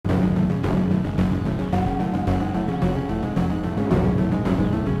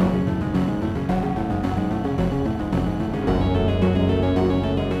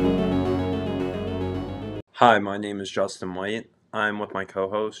Hi, my name is Justin White. I'm with my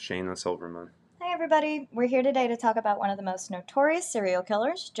co-host, Shayna Silverman. Hi everybody, we're here today to talk about one of the most notorious serial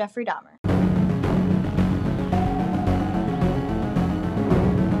killers, Jeffrey Dahmer.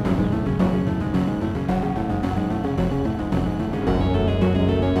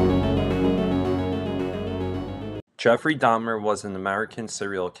 Jeffrey Dahmer was an American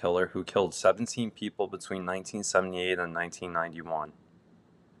serial killer who killed 17 people between 1978 and 1991.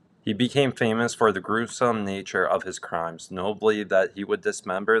 He became famous for the gruesome nature of his crimes, notably that he would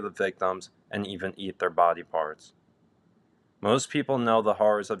dismember the victims and even eat their body parts. Most people know the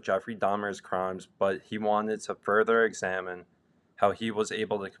horrors of Jeffrey Dahmer's crimes, but he wanted to further examine how he was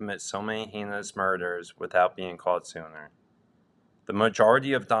able to commit so many heinous murders without being caught sooner. The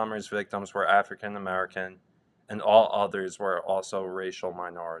majority of Dahmer's victims were African American, and all others were also racial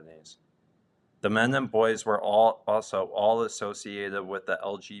minorities. The men and boys were also all associated with the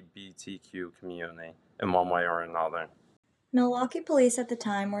LGBTQ community in one way or another. Milwaukee police at the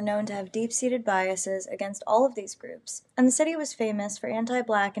time were known to have deep-seated biases against all of these groups, and the city was famous for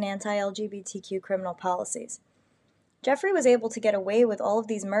anti-Black and anti-LGBTQ criminal policies. Jeffrey was able to get away with all of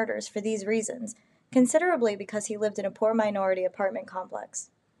these murders for these reasons, considerably because he lived in a poor minority apartment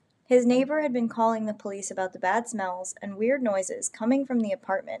complex. His neighbor had been calling the police about the bad smells and weird noises coming from the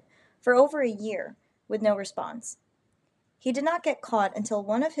apartment for over a year, with no response. He did not get caught until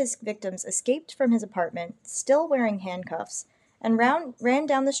one of his victims escaped from his apartment, still wearing handcuffs, and ran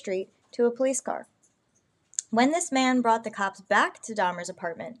down the street to a police car. When this man brought the cops back to Dahmer's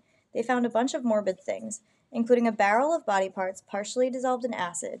apartment, they found a bunch of morbid things, including a barrel of body parts partially dissolved in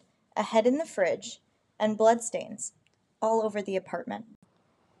acid, a head in the fridge, and bloodstains all over the apartment.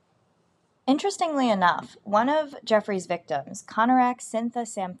 Interestingly enough, one of Jeffrey's victims, Conorak Sintha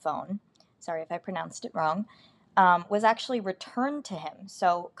Samphone, sorry if I pronounced it wrong, was actually returned to him.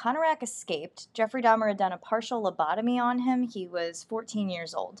 So Conorak escaped. Jeffrey Dahmer had done a partial lobotomy on him. He was 14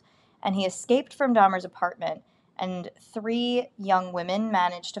 years old. And he escaped from Dahmer's apartment, and 3 young women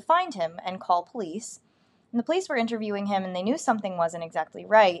managed to find him and call police. And the police were interviewing him, and they knew something wasn't exactly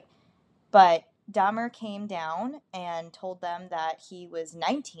right, but Dahmer came down and told them that he was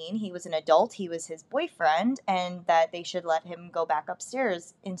 19, he was an adult, he was his boyfriend, and that they should let him go back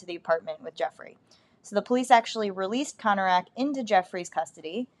upstairs into the apartment with Jeffrey. So the police actually released Conorak into Jeffrey's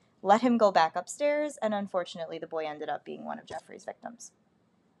custody, let him go back upstairs, and unfortunately the boy ended up being one of Jeffrey's victims.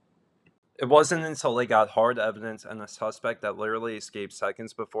 It wasn't until they got hard evidence and a suspect that literally escaped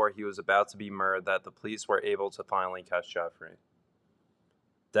seconds before he was about to be murdered that the police were able to finally catch Jeffrey.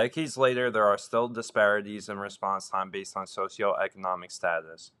 Decades later, there are still disparities in response time based on socioeconomic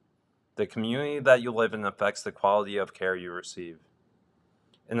status. The community that you live in affects the quality of care you receive.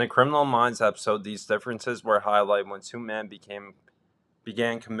 In the Criminal Minds episode, these differences were highlighted when 2 men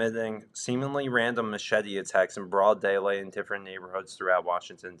began committing seemingly random machete attacks in broad daylight in different neighborhoods throughout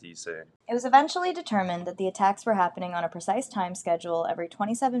Washington, D.C. It was eventually determined that the attacks were happening on a precise time schedule every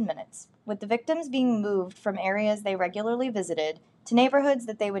 27 minutes, with the victims being moved from areas they regularly visited to neighborhoods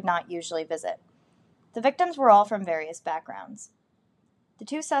that they would not usually visit. The victims were all from various backgrounds. The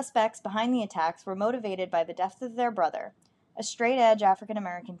 2 suspects behind the attacks were motivated by the death of their brother, a straight-edge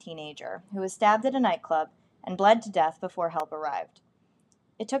African-American teenager who was stabbed at a nightclub and bled to death before help arrived.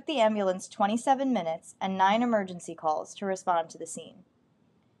 It took the ambulance 27 minutes and 9 emergency calls to respond to the scene.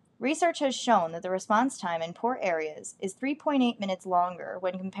 Research has shown that the response time in poor areas is 3.8 minutes longer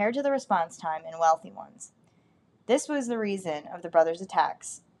when compared to the response time in wealthy ones. This was the reason of the brothers'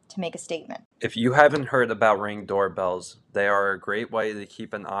 attacks, to make a statement. If you haven't heard about Ring doorbells, they are a great way to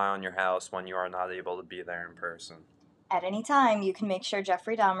keep an eye on your house when you are not able to be there in person. At any time, you can make sure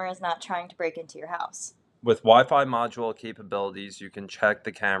Jeffrey Dahmer is not trying to break into your house. With Wi-Fi module capabilities, you can check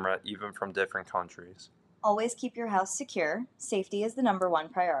the camera even from different countries. Always keep your house secure. Safety is the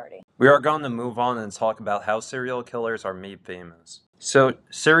 #1 priority. We are going to move on and talk about how serial killers are made famous. So,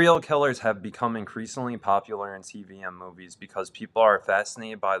 serial killers have become increasingly popular in TV and movies because people are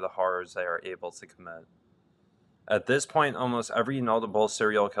fascinated by the horrors they are able to commit. At this point, almost every notable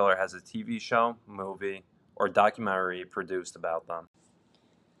serial killer has a TV show, movie, or documentary produced about them.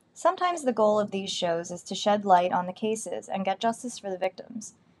 Sometimes the goal of these shows is to shed light on the cases and get justice for the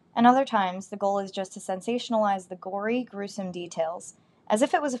victims, and other times the goal is just to sensationalize the gory, gruesome details, as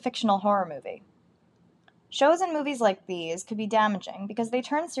if it was a fictional horror movie. Shows and movies like these could be damaging because they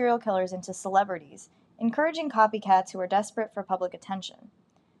turn serial killers into celebrities, encouraging copycats who are desperate for public attention.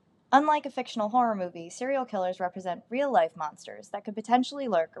 Unlike a fictional horror movie, serial killers represent real-life monsters that could potentially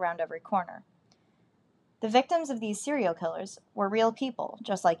lurk around every corner. The victims of these serial killers were real people,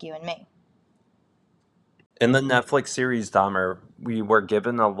 just like you and me. In the Netflix series Dahmer, we were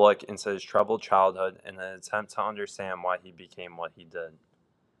given a look into his troubled childhood in an attempt to understand why he became what he did.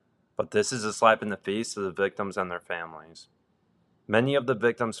 But this is a slap in the face to the victims and their families. Many of the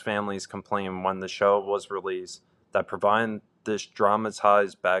victims' families complained when the show was released that providing this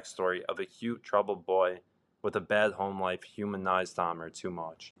dramatized backstory of a cute, troubled boy with a bad home life humanized Dahmer too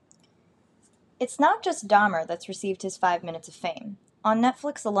much. It's not just Dahmer that's received his 5 minutes of fame. On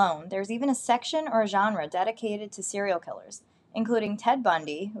Netflix alone, there's even a section or a genre dedicated to serial killers, including Ted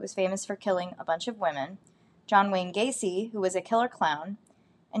Bundy, who was famous for killing a bunch of women, John Wayne Gacy, who was a killer clown,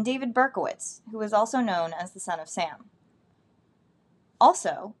 and David Berkowitz, who was also known as the Son of Sam.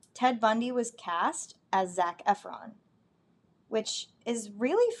 Also, Ted Bundy was cast as Zac Efron, which is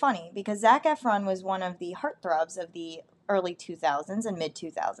really funny because Zac Efron was one of the heartthrobs of the early 2000s and mid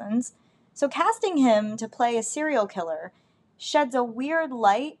 2000s. So casting him to play a serial killer sheds a weird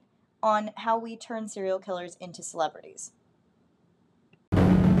light on how we turn serial killers into celebrities.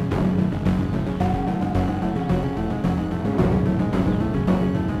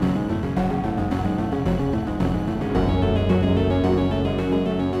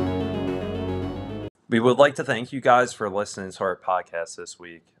 We would like to thank you guys for listening to our podcast this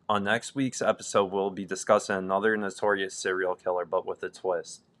week. On next week's episode, we'll be discussing another notorious serial killer, but with a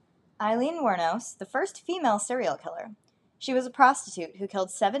twist. Eileen Wuornos, the first female serial killer. She was a prostitute who killed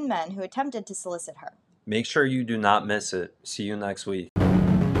 7 men who attempted to solicit her. Make sure you do not miss it. See you next week.